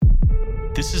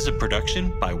This is a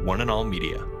production by One and All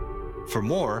Media. For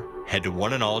more, head to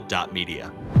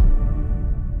oneandall.media.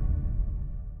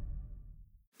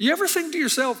 You ever think to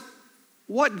yourself,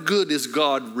 what good is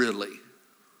God really?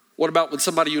 What about when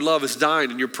somebody you love is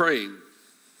dying and you're praying?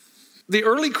 The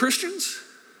early Christians,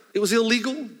 it was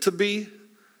illegal to be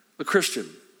a Christian.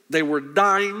 They were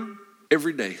dying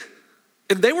every day.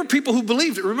 And they were people who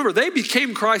believed it. Remember, they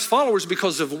became Christ followers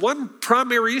because of one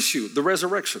primary issue, the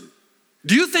resurrection.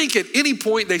 Do you think at any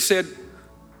point they said,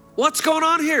 what's going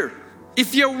on here?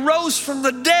 If you rose from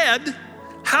the dead,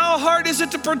 how hard is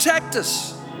it to protect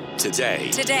us?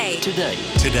 Today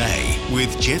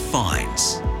with Jeff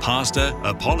Vines, pastor,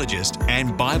 apologist,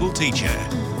 and Bible teacher.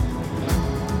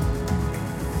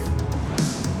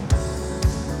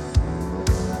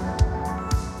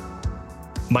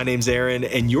 My name's Aaron,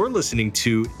 and you're listening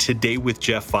to Today with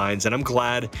Jeff Vines, and I'm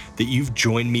glad that you've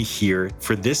joined me here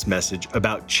for this message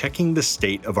about checking the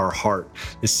state of our heart.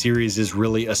 This series is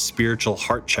really a spiritual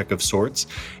heart check of sorts,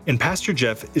 and Pastor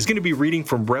Jeff is going to be reading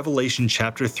from Revelation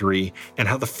chapter 3 and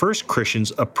how the first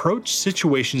Christians approach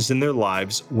situations in their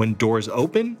lives when doors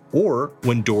open or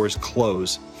when doors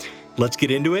close. Let's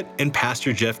get into it, and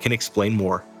Pastor Jeff can explain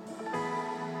more.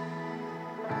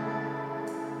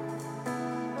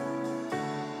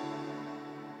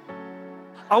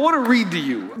 I want to read to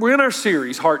you. We're in our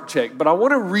series, Heart Check, but I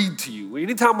want to read to you.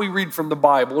 Anytime we read from the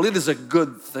Bible, it is a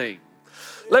good thing.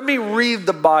 Let me read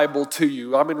the Bible to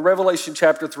you. I'm in Revelation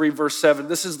chapter 3, verse 7.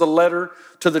 This is the letter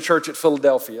to the church at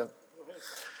Philadelphia.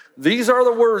 These are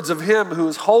the words of him who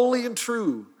is holy and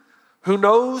true, who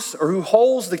knows or who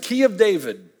holds the key of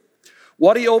David.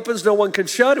 What he opens, no one can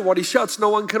shut, and what he shuts, no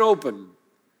one can open.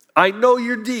 I know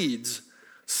your deeds.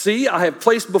 See, I have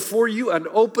placed before you an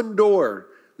open door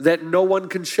that no one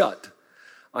can shut.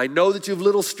 I know that you have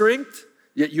little strength,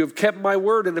 yet you have kept my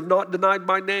word and have not denied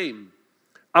my name.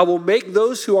 I will make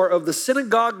those who are of the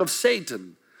synagogue of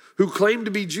Satan, who claim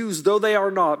to be Jews, though they are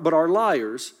not, but are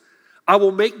liars, I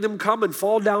will make them come and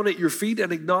fall down at your feet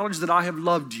and acknowledge that I have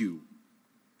loved you.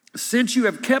 Since you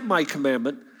have kept my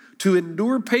commandment to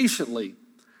endure patiently,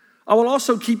 I will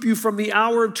also keep you from the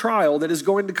hour of trial that is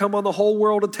going to come on the whole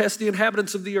world to test the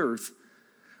inhabitants of the earth.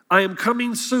 I am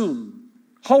coming soon.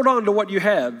 Hold on to what you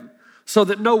have so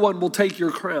that no one will take your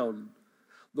crown.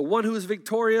 The one who is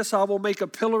victorious, I will make a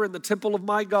pillar in the temple of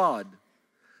my God.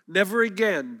 Never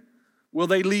again will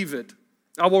they leave it.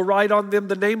 I will write on them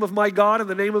the name of my God and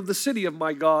the name of the city of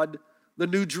my God, the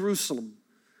New Jerusalem,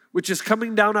 which is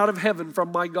coming down out of heaven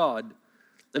from my God.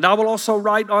 And I will also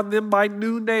write on them my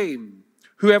new name.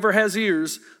 Whoever has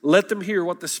ears, let them hear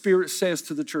what the Spirit says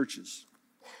to the churches.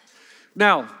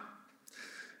 Now,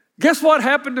 guess what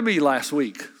happened to me last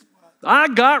week? I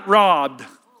got robbed.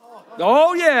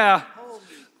 Oh, yeah.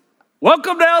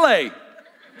 Welcome to LA.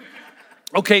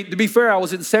 Okay, to be fair, I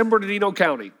was in San Bernardino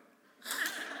County.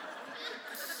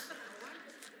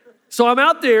 So I'm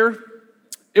out there.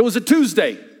 It was a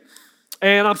Tuesday,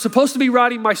 and I'm supposed to be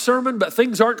writing my sermon, but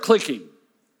things aren't clicking.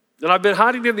 And I've been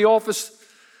hiding in the office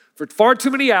for far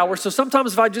too many hours, so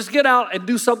sometimes if I just get out and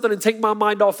do something and take my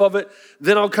mind off of it,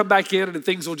 then I'll come back in and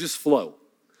things will just flow.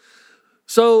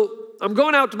 So I'm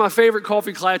going out to my favorite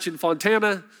coffee clutch in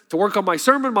Fontana to work on my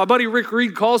sermon. My buddy Rick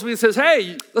Reed calls me and says,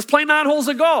 hey, let's play 9 holes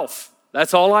of golf.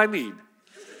 That's all I need.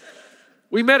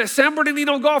 We met at San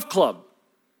Bernardino Golf Club.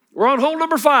 We're on hole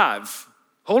number 5.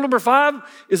 Hole number 5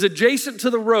 is adjacent to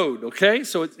the road, okay?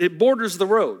 So it borders the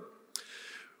road.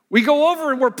 We go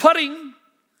over and we're putting.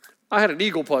 I had an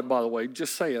eagle putt, by the way,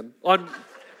 just saying. On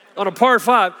a par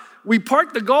 5, we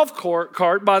parked the golf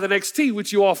cart by the next tee,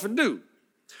 which you often do.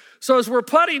 So as we're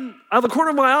putting, out of the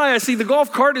corner of my eye, I see the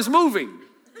golf cart is moving.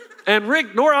 And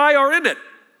Rick nor I are in it.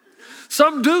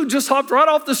 Some dude just hopped right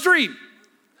off the street,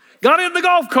 got in the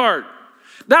golf cart.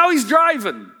 Now he's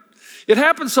driving. It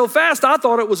happened so fast, I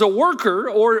thought it was a worker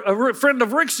or a friend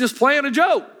of Rick's just playing a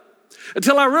joke.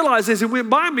 Until I realized as he went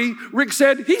by me, Rick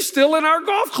said, he's still in our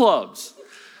golf clubs.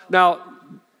 Now,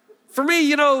 for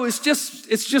me, it's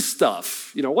just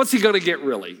stuff. What's he going to get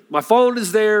really? My phone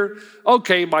is there.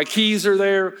 Okay, my keys are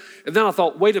there. And then I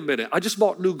thought, wait a minute. I just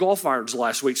bought new golf irons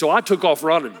last week, so I took off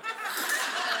running.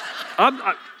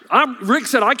 Rick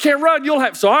said, I can't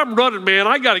run. So I'm running, man.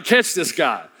 I got to catch this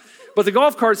guy. But the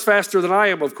golf cart's faster than I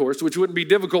am, of course, which wouldn't be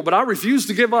difficult. But I refuse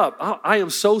to give up. I am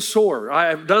so sore. I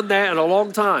haven't done that in a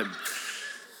long time.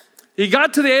 He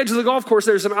got to the edge of the golf course.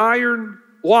 There's an iron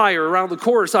wire around the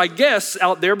course, I guess,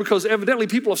 out there because evidently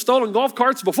people have stolen golf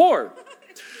carts before.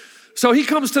 So he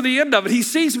comes to the end of it. He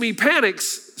sees me,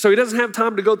 panics, so he doesn't have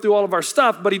time to go through all of our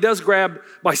stuff, but he does grab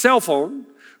my cell phone,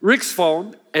 Rick's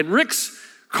phone, and Rick's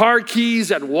car keys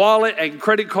and wallet and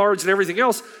credit cards and everything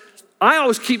else. I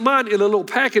always keep mine in a little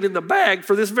packet in the bag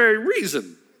for this very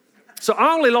reason. So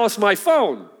I only lost my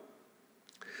phone.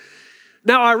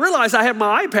 Now I realize I have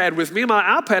my iPad with me, and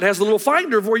my iPad has a little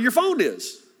finder of where your phone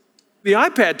is. The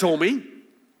iPad told me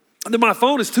that my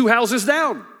phone is 2 houses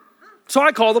down. So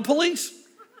I called the police.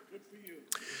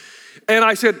 And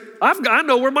I said, I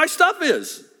know where my stuff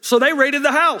is. So they raided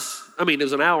the house. I mean, it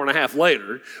was an hour and a half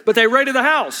later, but they raided the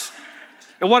house.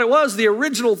 And what it was, the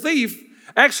original thief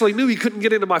actually knew he couldn't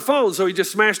get into my phone, so he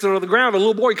just smashed it on the ground. A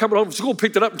little boy coming home from school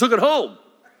picked it up and took it home.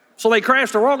 So they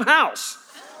crashed the wrong house.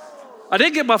 I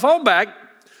did get my phone back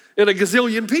in a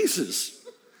gazillion pieces.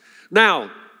 Now,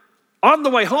 on the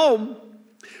way home,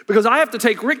 because I have to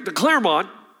take Rick to Claremont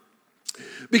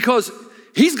because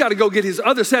he's got to go get his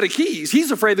other set of keys. He's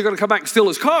afraid they're going to come back and steal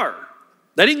his car.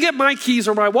 They didn't get my keys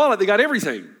or my wallet. They got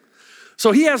everything.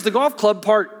 So he has the golf club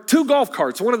park 2 golf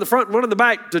carts, one in the front and one in the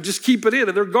back, to just keep it in,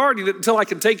 and they're guarding it until I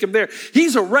can take him there.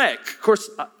 He's a wreck. Of course,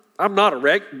 I'm not a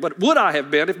wreck, but would I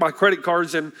have been if my credit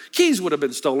cards and keys would have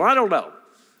been stolen? I don't know.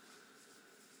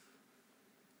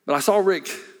 But I saw Rick.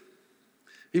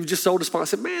 He was just so despondent.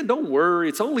 I said, man, don't worry.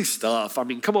 It's only stuff. I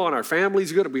mean, come on, our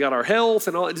family's good. We got our health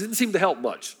and all. It didn't seem to help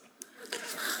much.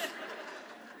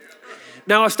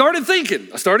 Now, I started thinking.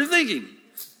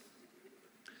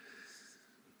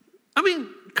 I mean,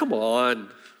 come on.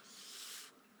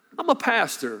 I'm a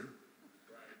pastor.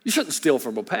 You shouldn't steal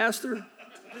from a pastor.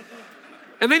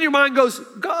 And then your mind goes,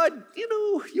 God,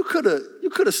 you could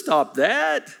have stopped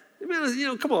that. I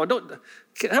mean, come on,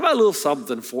 how about a little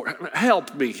something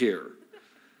help me here.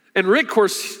 And Rick, of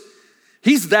course,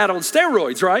 he's that on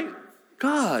steroids, right?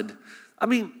 God, I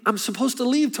mean, I'm supposed to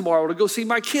leave tomorrow to go see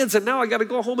my kids, and now I got to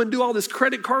go home and do all this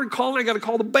credit card calling. I got to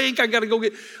call the bank. I got to go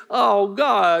get, oh,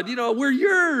 God, we're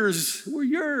yours. We're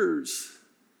yours.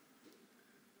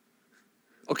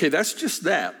 Okay, that's just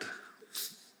that.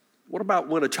 What about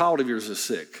when a child of yours is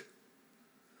sick?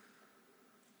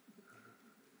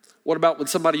 What about when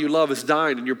somebody you love is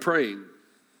dying and you're praying?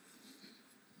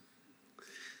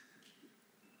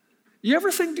 You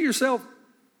ever think to yourself,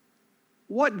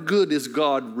 what good is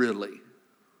God really?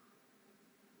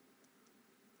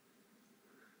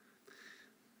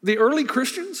 The early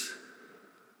Christians,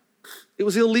 it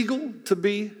was illegal to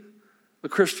be a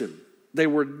Christian. They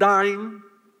were dying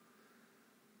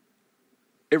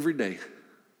every day.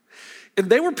 And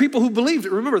they were people who believed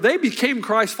it. Remember, they became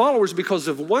Christ followers because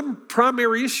of one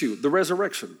primary issue, the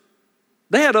resurrection.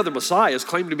 They had other messiahs,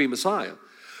 claimed to be Messiah.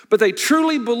 But they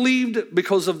truly believed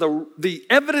because of the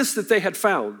evidence that they had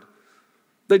found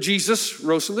that Jesus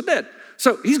rose from the dead.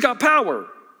 So he's got power.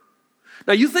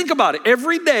 Now you think about it.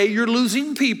 Every day you're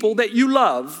losing people that you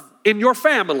love in your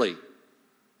family.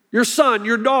 Your son,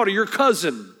 your daughter, your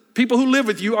cousin, people who live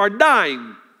with you are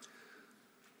dying.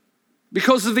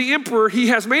 Because of the emperor, he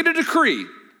has made a decree.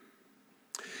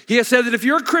 He has said that if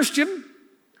you're a Christian,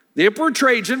 the Emperor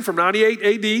Trajan from 98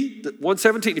 AD,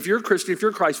 117, if you're a Christian, if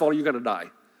you're a Christ follower, you're going to die.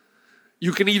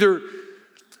 You can either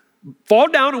fall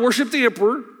down and worship the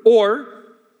emperor,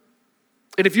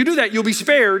 and if you do that, you'll be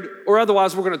spared, or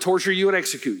otherwise we're going to torture you and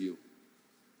execute you.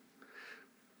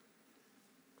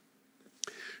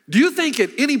 Do you think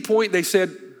at any point they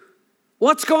said,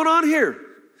 what's going on here?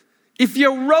 If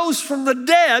you rose from the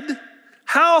dead,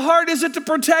 how hard is it to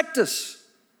protect us?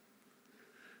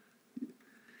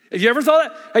 Have you ever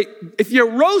thought that? Hey, if you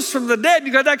rose from the dead,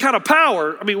 you got that kind of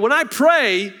power. I mean, when I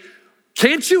pray,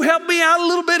 can't you help me out a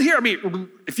little bit here? I mean,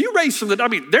 if you raise from the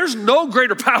dead, there's no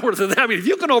greater power than that. I mean, if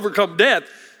you can overcome death,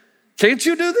 can't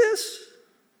you do this?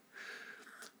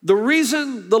 The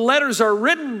reason the letters are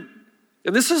written,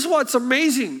 and this is what's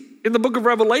amazing in the book of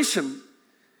Revelation,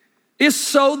 is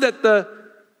so that the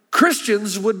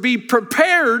Christians would be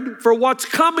prepared for what's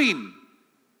coming.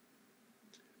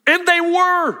 And they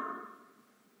were.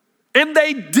 And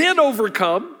they did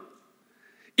overcome,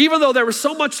 even though there was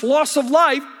so much loss of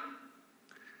life,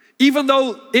 even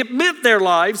though it meant their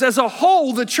lives. As a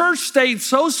whole, the church stayed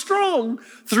so strong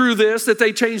through this that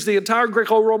they changed the entire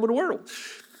Greco-Roman world.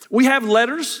 We have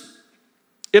letters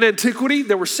in antiquity.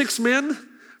 There were 6 men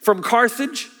from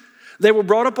Carthage. They were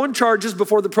brought up on charges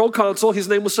before the proconsul. His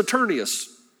name was Saturnius.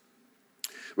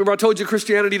 Remember, I told you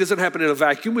Christianity doesn't happen in a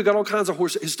vacuum. We got all kinds of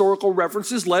historical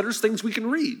references, letters, things we can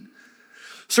read.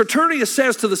 Saturnius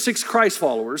says to the 6 Christ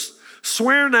followers,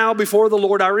 swear now before the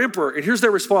Lord our emperor. And here's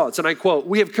their response, and I quote,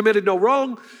 we have committed no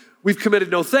wrong. We've committed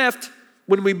no theft.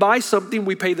 When we buy something,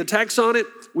 we pay the tax on it.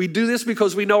 We do this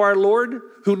because we know our Lord,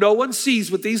 who no one sees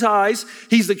with these eyes.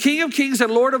 He's the King of kings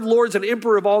and Lord of lords and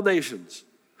emperor of all nations.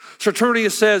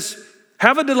 Saturnius says,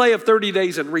 have a delay of 30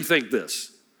 days and rethink this.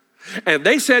 And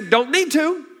they said, don't need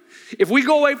to. If we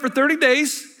go away for 30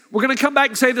 days, we're going to come back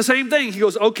and say the same thing. He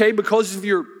goes, okay, because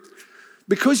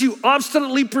you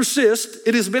obstinately persist,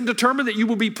 it has been determined that you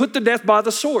will be put to death by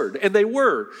the sword. And they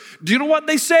were. Do you know what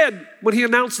they said when he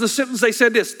announced the sentence? They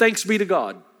said this, thanks be to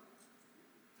God.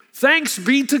 Thanks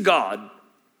be to God.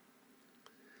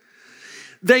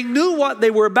 They knew what they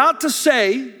were about to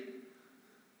say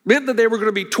meant that they were going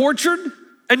to be tortured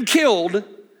and killed.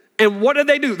 And what did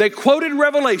they do? They quoted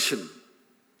Revelation.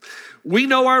 We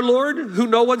know our Lord, who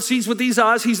no one sees with these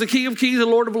eyes. He's the King of kings and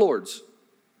Lord of lords.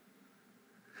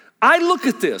 I look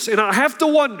at this and I have to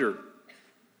wonder.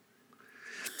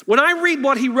 When I read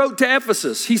what he wrote to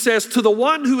Ephesus, he says, to the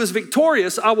one who is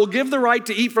victorious, I will give the right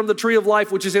to eat from the tree of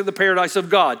life, which is in the paradise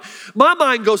of God. My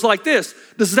mind goes like this.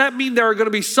 Does that mean there are going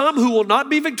to be some who will not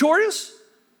be victorious?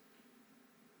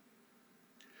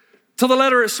 To the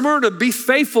letter at Smyrna, be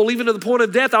faithful even to the point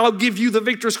of death. I'll give you the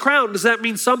victor's crown. Does that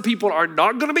mean some people are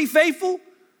not going to be faithful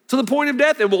to the point of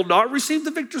death and will not receive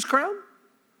the victor's crown?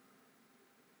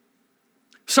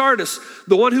 Sardis,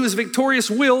 the one who is victorious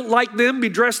will, like them, be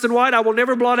dressed in white. I will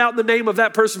never blot out the name of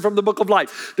that person from the book of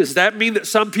life. Does that mean that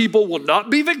some people will not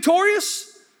be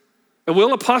victorious and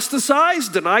will apostatize,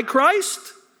 deny Christ?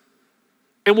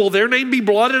 And will their name be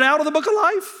blotted out of the book of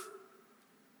life?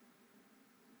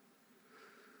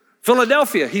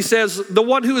 Philadelphia, he says, the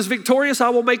one who is victorious, I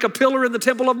will make a pillar in the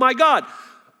temple of my God.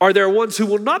 Are there ones who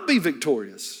will not be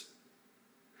victorious?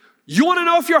 You want to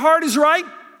know if your heart is right?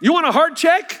 You want a heart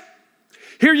check?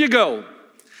 Here you go.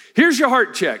 Here's your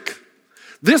heart check.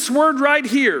 This word right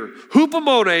here,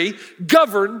 hupomone,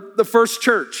 governed the first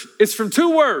church. It's from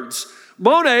two words.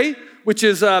 Mone, which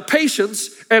is patience,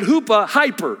 and hupa,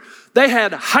 hyper. They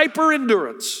had hyper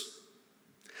endurance.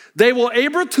 They were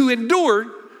able to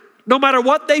endure no matter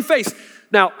what they face.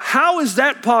 Now, how is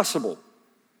that possible?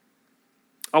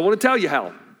 I want to tell you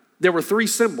how. There were three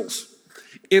symbols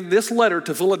in this letter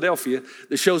to Philadelphia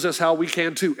that shows us how we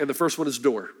can too. And the first one is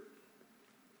door.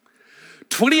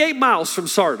 28 miles from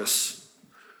Sardis.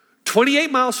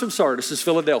 28 miles from Sardis is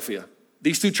Philadelphia.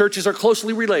 These two churches are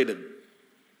closely related.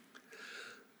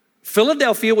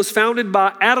 Philadelphia was founded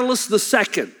by Attalus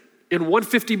II in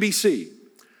 150 BC.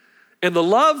 And the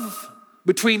love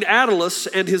between Attalus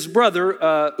and his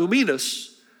brother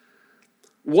Eumenes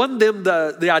won them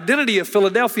the identity of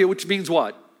Philadelphia, which means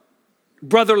what?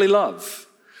 Brotherly love.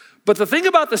 But the thing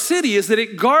about the city is that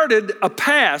it guarded a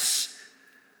pass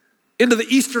into the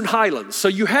Eastern Highlands. So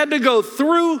you had to go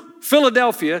through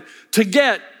Philadelphia to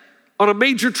get on a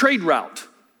major trade route.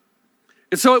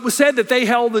 And so it was said that they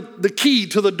held the key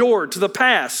to the door, to the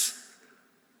pass,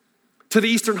 to the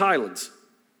Eastern Highlands.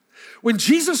 When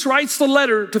Jesus writes the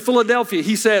letter to Philadelphia,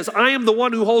 he says, I am the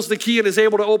one who holds the key and is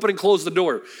able to open and close the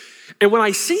door. And when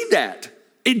I see that,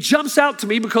 it jumps out to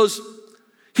me because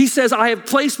he says, I have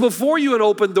placed before you an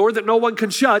open door that no one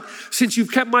can shut since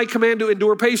you've kept my command to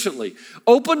endure patiently.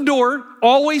 Open door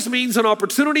always means an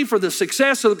opportunity for the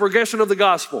success or the progression of the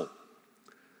gospel.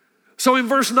 So in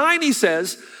verse 9, he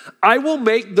says, I will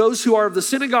make those who are of the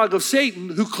synagogue of Satan,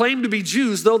 who claim to be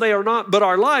Jews, though they are not, but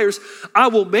are liars, I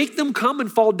will make them come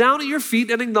and fall down at your feet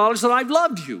and acknowledge that I've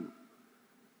loved you.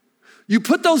 You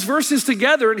put those verses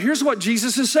together, and here's what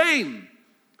Jesus is saying.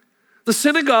 The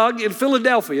synagogue in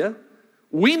Philadelphia,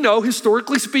 we know,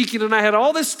 historically speaking, and I had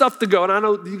all this stuff to go, and I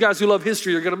know you guys who love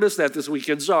history are going to miss that this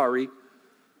weekend, sorry.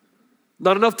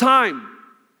 Not enough time.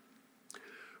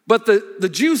 But the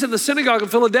Jews in the synagogue in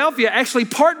Philadelphia actually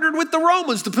partnered with the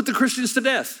Romans to put the Christians to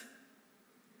death.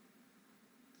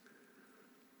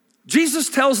 Jesus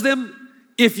tells them,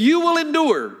 if you will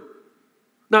endure.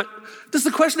 Now, does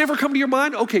the question ever come to your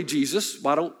mind? Okay, Jesus,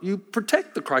 why don't you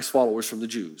protect the Christ followers from the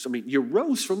Jews? I mean, you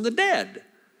rose from the dead.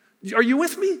 Are you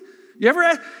with me? You ever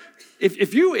ask,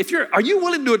 are you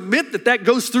willing to admit that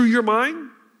goes through your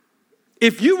mind?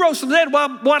 If you rose from the dead,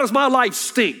 why does my life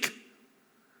stink?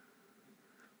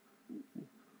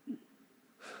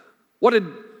 What did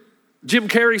Jim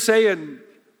Carrey say in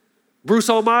Bruce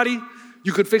Almighty?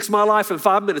 You could fix my life in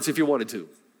 5 minutes if you wanted to.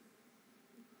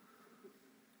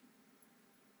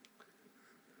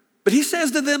 But he says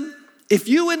to them, if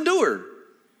you endure,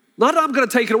 not that I'm going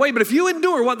to take it away, but if you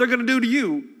endure what they're going to do to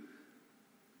you,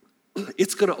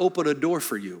 it's going to open a door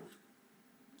for you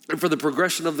and for the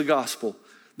progression of the gospel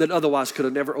that otherwise could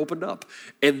have never opened up.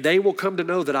 And they will come to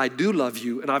know that I do love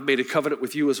you and I've made a covenant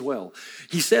with you as well.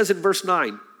 He says in verse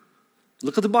 9,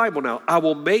 look at the Bible now. I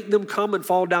will make them come and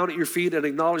fall down at your feet and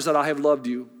acknowledge that I have loved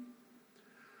you.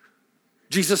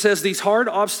 Jesus says these hard,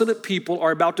 obstinate people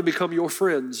are about to become your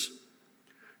friends.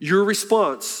 Your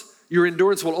response, your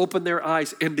endurance will open their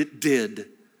eyes, and it did.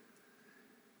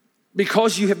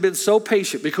 Because you have been so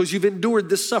patient, because you've endured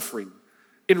this suffering,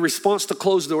 in response to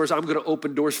closed doors, I'm going to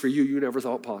open doors for you never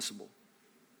thought possible.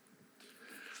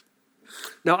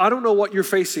 Now, I don't know what you're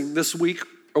facing this week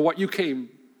or what you came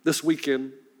this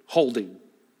weekend holding.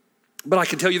 But I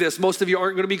can tell you this, most of you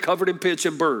aren't going to be covered in pitch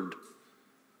and burned.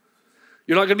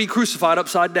 You're not going to be crucified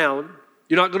upside down.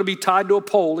 You're not going to be tied to a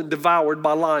pole and devoured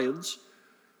by lions.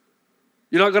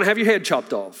 You're not going to have your head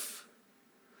chopped off.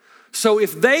 So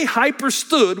if they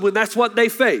hyperstood when that's what they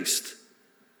faced,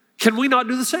 can we not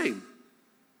do the same?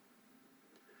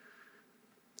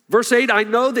 Verse 8, I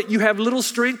know that you have little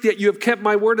strength, yet you have kept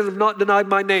my word and have not denied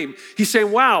my name. He's saying,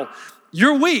 wow,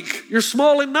 you're weak. You're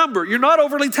small in number. You're not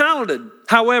overly talented.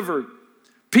 However,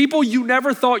 people you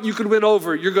never thought you could win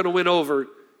over, you're going to win over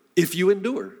if you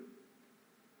endure.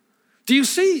 Do you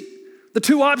see the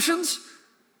two options?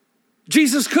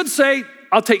 Jesus could say,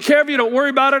 I'll take care of you. Don't worry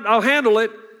about it. I'll handle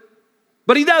it.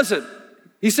 But he doesn't.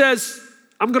 He says,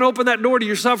 I'm going to open that door to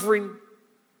your suffering.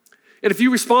 And if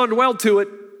you respond well to it,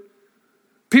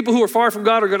 people who are far from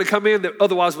God are going to come in that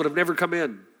otherwise would have never come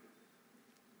in.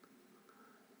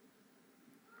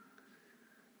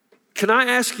 Can I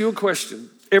ask you a question?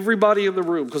 Everybody in the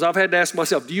room, because I've had to ask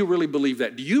myself, do you really believe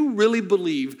that? Do you really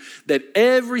believe that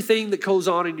everything that goes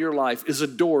on in your life is a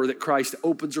door that Christ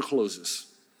opens or closes?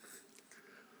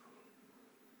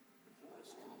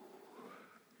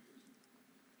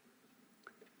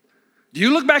 Do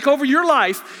you look back over your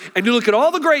life and you look at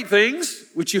all the great things,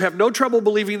 which you have no trouble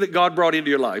believing that God brought into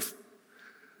your life?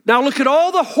 Now look at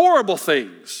all the horrible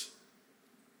things.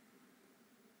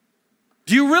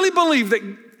 Do you really believe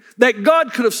that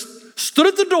God could have stood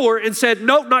at the door and said,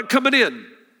 nope, not coming in?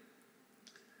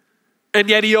 And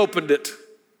yet he opened it.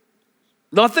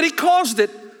 Not that he caused it,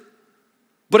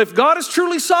 but if God is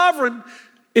truly sovereign,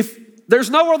 if there's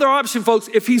no other option, folks,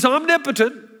 if he's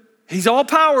omnipotent, he's all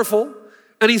powerful,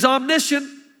 and he's omniscient,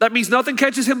 that means nothing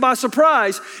catches him by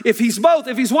surprise. If he's both,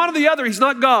 if he's one or the other, he's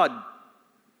not God.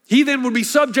 He then would be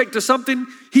subject to something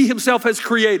he himself has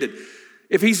created.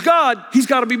 If he's God, he's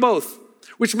got to be both,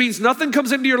 which means nothing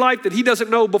comes into your life that he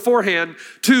doesn't know beforehand,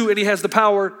 too, and he has the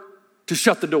power to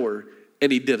shut the door,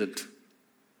 and he didn't.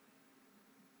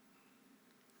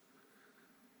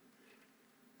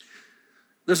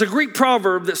 There's a Greek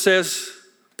proverb that says,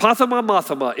 pathema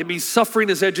mathema, it means suffering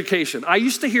is education. I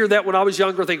used to hear that when I was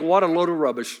younger, think, what a load of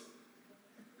rubbish.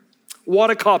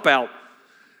 What a cop-out.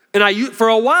 And for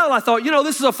a while I thought,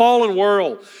 this is a fallen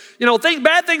world.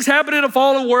 Bad things happen in a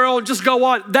fallen world and just go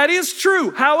on. That is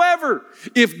true. However,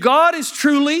 if God is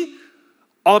truly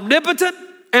omnipotent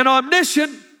and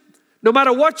omniscient, no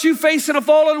matter what you face in a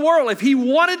fallen world, if he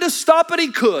wanted to stop it,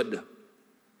 he could.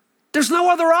 There's no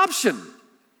other option.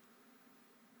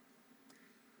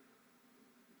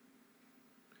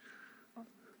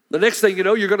 The next thing you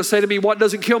know, you're going to say to me, what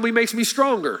doesn't kill me makes me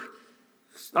stronger.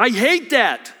 I hate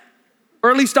that.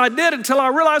 Or at least I did until I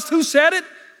realized who said it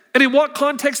and in what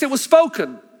context it was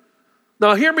spoken.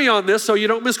 Now hear me on this so you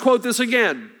don't misquote this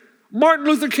again. Martin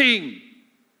Luther King.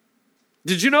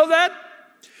 Did you know that?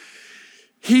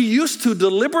 He used to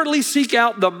deliberately seek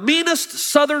out the meanest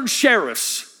Southern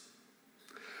sheriffs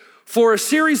for a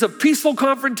series of peaceful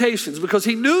confrontations because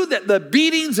he knew that the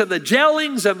beatings and the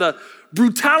jailings and the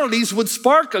brutalities would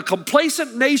spark a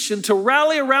complacent nation to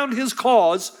rally around his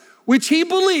cause, which he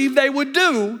believed they would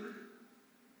do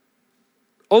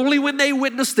only when they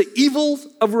witnessed the evil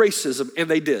of racism, and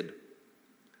they did.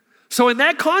 So in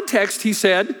that context, he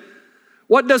said,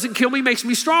 what doesn't kill me makes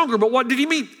me stronger. But what did he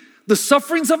mean? The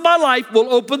sufferings of my life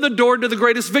will open the door to the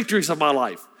greatest victories of my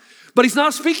life. But he's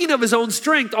not speaking of his own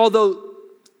strength, although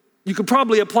you could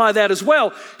probably apply that as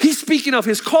well. He's speaking of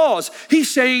his cause. He's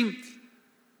saying,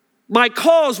 my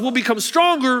cause will become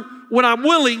stronger when I'm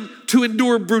willing to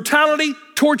endure brutality,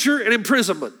 torture, and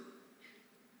imprisonment.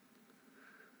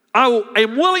 I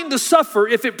am willing to suffer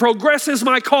if it progresses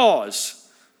my cause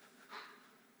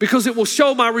because it will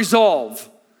show my resolve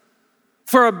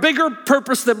for a bigger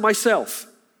purpose than myself.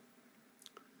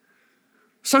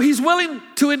 So he's willing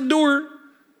to endure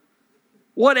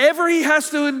whatever he has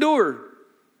to endure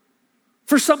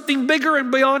for something bigger and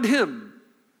beyond him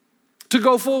to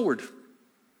go forward.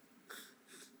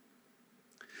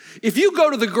 If you go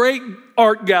to the great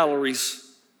art galleries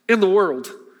in the world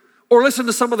or listen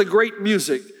to some of the great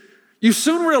music, you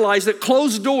soon realize that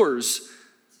closed doors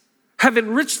have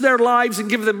enriched their lives and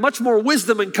given them much more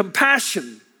wisdom and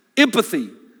compassion, empathy,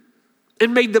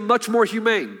 and made them much more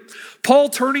humane. Paul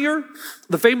Tournier,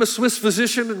 the famous Swiss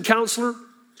physician and counselor,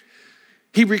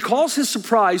 he recalls his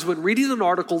surprise when reading an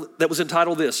article that was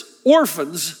entitled this,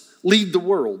 Orphans Lead the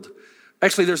World.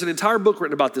 Actually, there's an entire book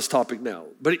written about this topic now.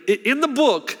 But in the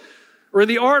book, or in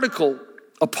the article,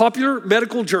 a popular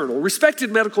medical journal,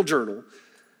 respected medical journal,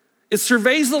 It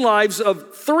surveys the lives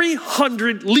of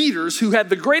 300 leaders who had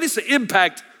the greatest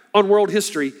impact on world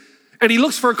history, and he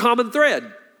looks for a common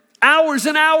thread. Hours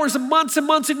and hours and months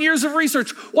and years of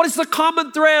research. What is the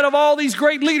common thread of all these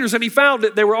great leaders? And he found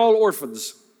it. They were all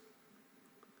orphans.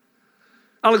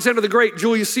 Alexander the Great,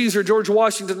 Julius Caesar, George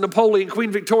Washington, Napoleon,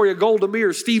 Queen Victoria, Golda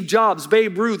Meir, Steve Jobs,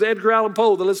 Babe Ruth, Edgar Allan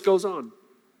Poe, the list goes on.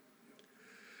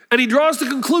 And he draws the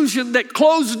conclusion that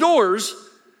closed doors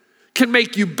can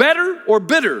make you better or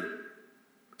bitter,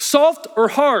 soft or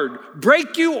hard,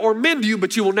 break you or mend you,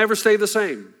 but you will never stay the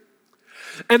same.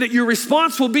 And that your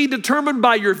response will be determined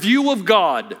by your view of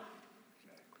God.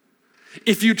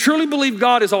 If you truly believe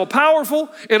God is all-powerful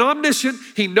and omniscient,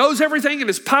 he knows everything and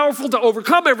is powerful to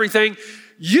overcome everything,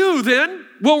 you then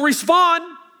will respond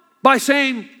by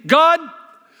saying, God,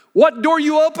 what door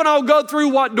you open, I'll go through.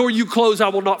 What door you close, I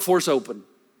will not force open.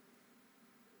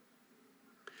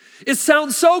 It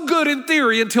sounds so good in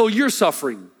theory until you're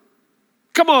suffering.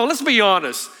 Come on, let's be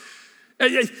honest.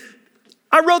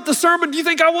 I wrote the sermon, do you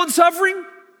think I want suffering?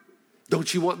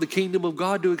 Don't you want the kingdom of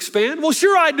God to expand? Well,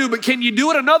 sure I do, but can you do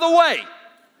it another way?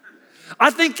 I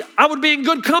think I would be in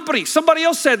good company. Somebody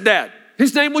else said that.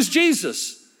 His name was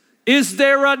Jesus. Is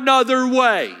there another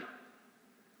way?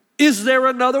 Is there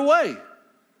another way?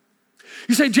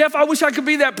 You say, Jeff, I wish I could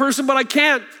be that person, but I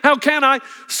can't. How can I?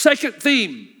 Second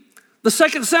theme. The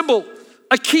second symbol,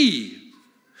 a key.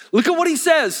 Look at what he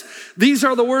says. These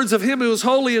are the words of him who is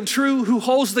holy and true, who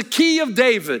holds the key of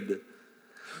David.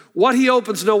 What he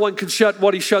opens, no one can shut.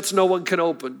 What he shuts, no one can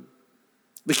open.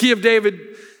 The key of David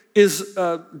is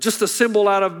just a symbol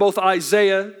out of both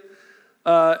Isaiah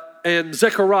and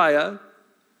Zechariah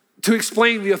to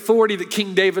explain the authority that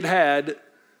King David had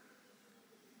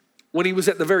when he was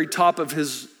at the very top of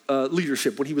his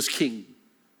leadership, when he was king.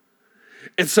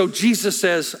 And so Jesus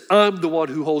says, I'm the one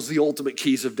who holds the ultimate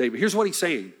keys of David. Here's what he's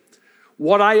saying.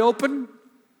 What I open,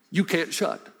 you can't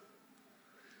shut.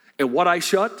 And what I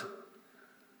shut,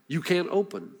 you can't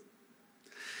open.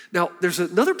 Now, there's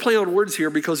another play on words here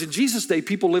because in Jesus' day,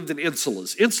 people lived in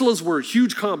insulas. Insulas were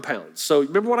huge compounds. So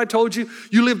remember what I told you?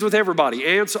 You lived with everybody.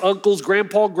 Aunts, uncles,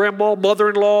 grandpa, grandma,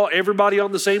 mother-in-law, everybody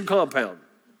on the same compound.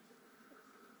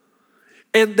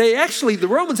 And the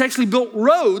Romans actually built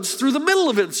roads through the middle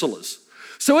of insulas.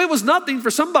 So it was nothing for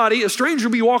somebody, a stranger, to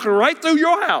be walking right through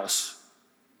your house,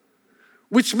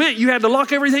 which meant you had to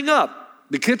lock everything up.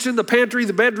 The kitchen, the pantry,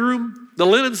 the bedroom, the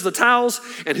linens, the towels,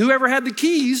 and whoever had the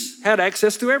keys had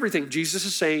access to everything. Jesus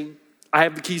is saying, I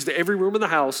have the keys to every room in the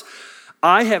house.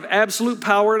 I have absolute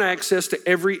power and access to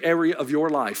every area of your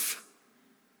life.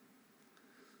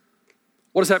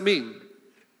 What does that mean?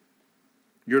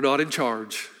 You're not in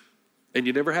charge, and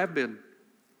you never have been.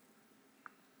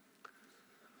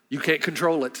 You can't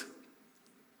control it.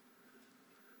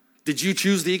 Did you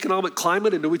choose the economic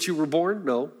climate into which you were born?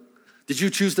 No. Did you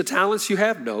choose the talents you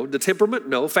have? No. The temperament?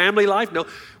 No. Family life? No.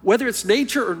 Whether it's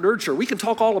nature or nurture, we can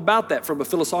talk all about that from a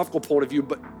philosophical point of view,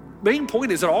 but main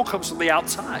point is it all comes from the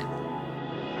outside.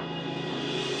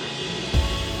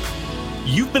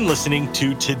 You've been listening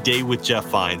to Today with Jeff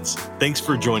Vines. Thanks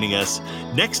for joining us.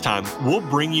 Next time, we'll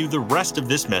bring you the rest of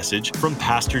this message from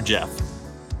Pastor Jeff.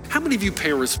 How many of you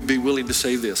parents would be willing to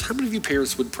say this? How many of you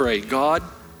parents would pray, God,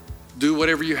 do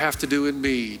whatever you have to do in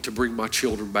me to bring my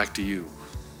children back to you?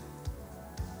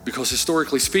 Because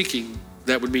historically speaking,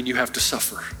 that would mean you have to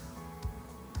suffer.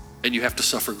 And you have to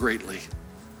suffer greatly.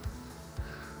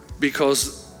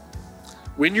 Because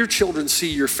when your children see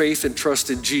your faith and trust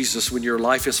in Jesus, when your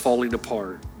life is falling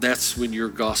apart, that's when your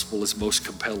gospel is most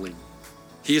compelling.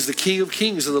 He is the King of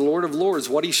Kings and the Lord of Lords.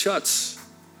 What he shuts,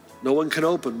 no one can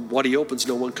open. What he opens,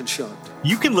 no one can shut.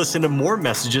 You can listen to more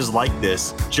messages like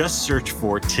this. Just search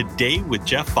for Today with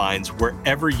Jeff Vines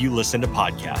wherever you listen to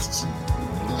podcasts.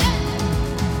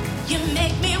 You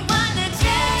make me wanna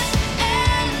dance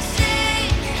and sing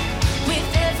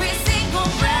with every single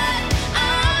breath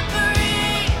I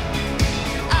breathe.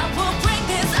 I will bring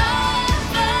this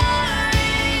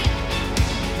offering.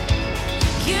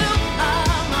 You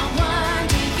are my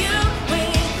wonder, you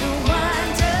with the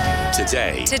wonder.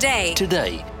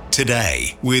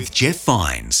 Today with Jeff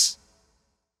Vines.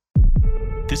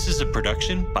 This is a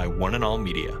production by One and All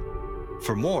Media.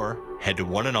 For more, head to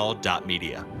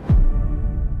oneandall.media.